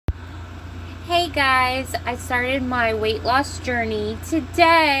Hey guys, I started my weight loss journey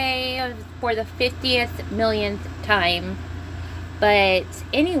today for the 50th millionth time. But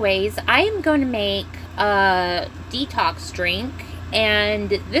anyways, I am going to make a detox drink, and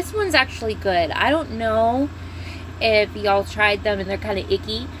this one's actually good. I don't know if y'all tried them and they're kind of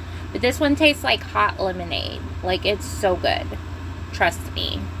icky, but this one tastes like hot lemonade. Like, it's so good. Trust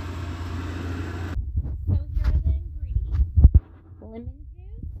me. So here are the ingredients. Lemon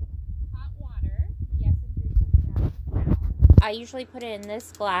juice, hot water. Yes, I'm drinking that now. I usually put it in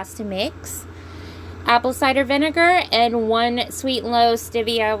this glass to mix. Apple cider vinegar and 1 sweet and low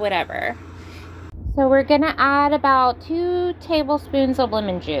stevia, whatever. So we're gonna add about 2 tablespoons of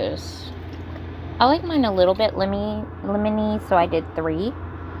lemon juice. I like mine a little bit lemony, so I did 3.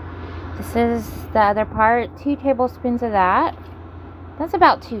 This is the other part. 2 tablespoons of that. That's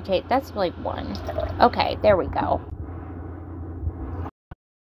about 2 that's like 1. Okay, there we go.